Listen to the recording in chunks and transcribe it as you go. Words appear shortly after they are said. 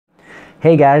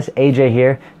Hey guys, AJ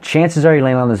here. Chances are you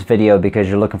landed on this video because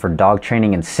you're looking for dog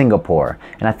training in Singapore,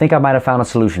 and I think I might have found a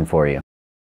solution for you.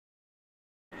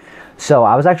 So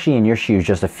I was actually in your shoes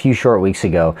just a few short weeks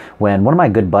ago when one of my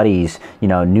good buddies,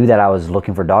 knew that I was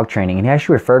looking for dog training, and he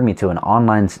actually referred me to an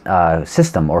online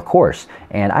system or course.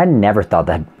 And I never thought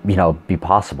that, be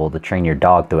possible to train your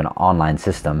dog through an online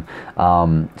system.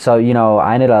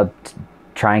 I ended up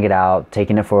trying it out,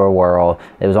 taking it for a whirl.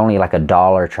 It was only like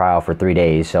 $1 trial for 3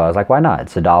 days, so I was like, why not?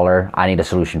 It's $1. I need a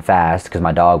solution fast because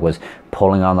my dog was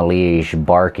pulling on the leash,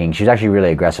 barking. She was actually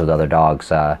really aggressive with other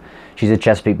dogs. She's a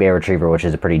Chesapeake Bay Retriever, which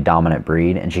is a pretty dominant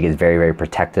breed, and she gets very, very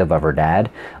protective of her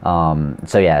dad.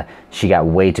 So yeah, she got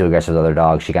way too aggressive with other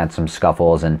dogs. She got some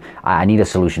scuffles, and I need a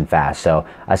solution fast. So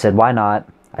I said, why not?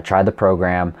 I tried the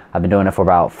program. I've been doing it for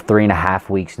about 3.5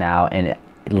 weeks now, and it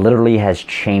literally has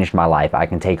changed my life. I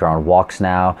can take her on walks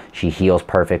now. She heals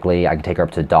perfectly. I can take her up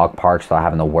to dog parks without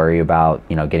having to worry about,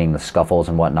 getting the scuffles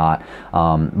and whatnot.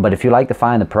 But if you'd like to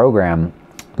find the program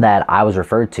that I was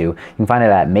referred to, you can find it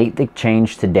at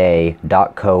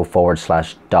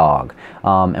makethechangetoday.co/dog.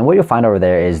 And what you'll find over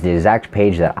there is the exact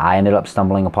page that I ended up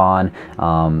stumbling upon,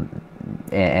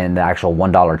 and the actual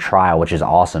 $1 trial, which is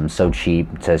awesome, so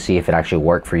cheap, to see if it actually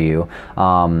worked for you.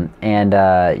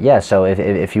 Yeah, so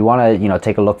if you want to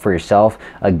take a look for yourself,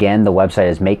 again, the website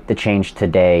is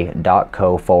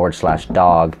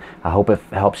makethechangetoday.co/dog. I hope it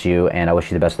helps you, and I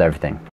wish you the best with everything.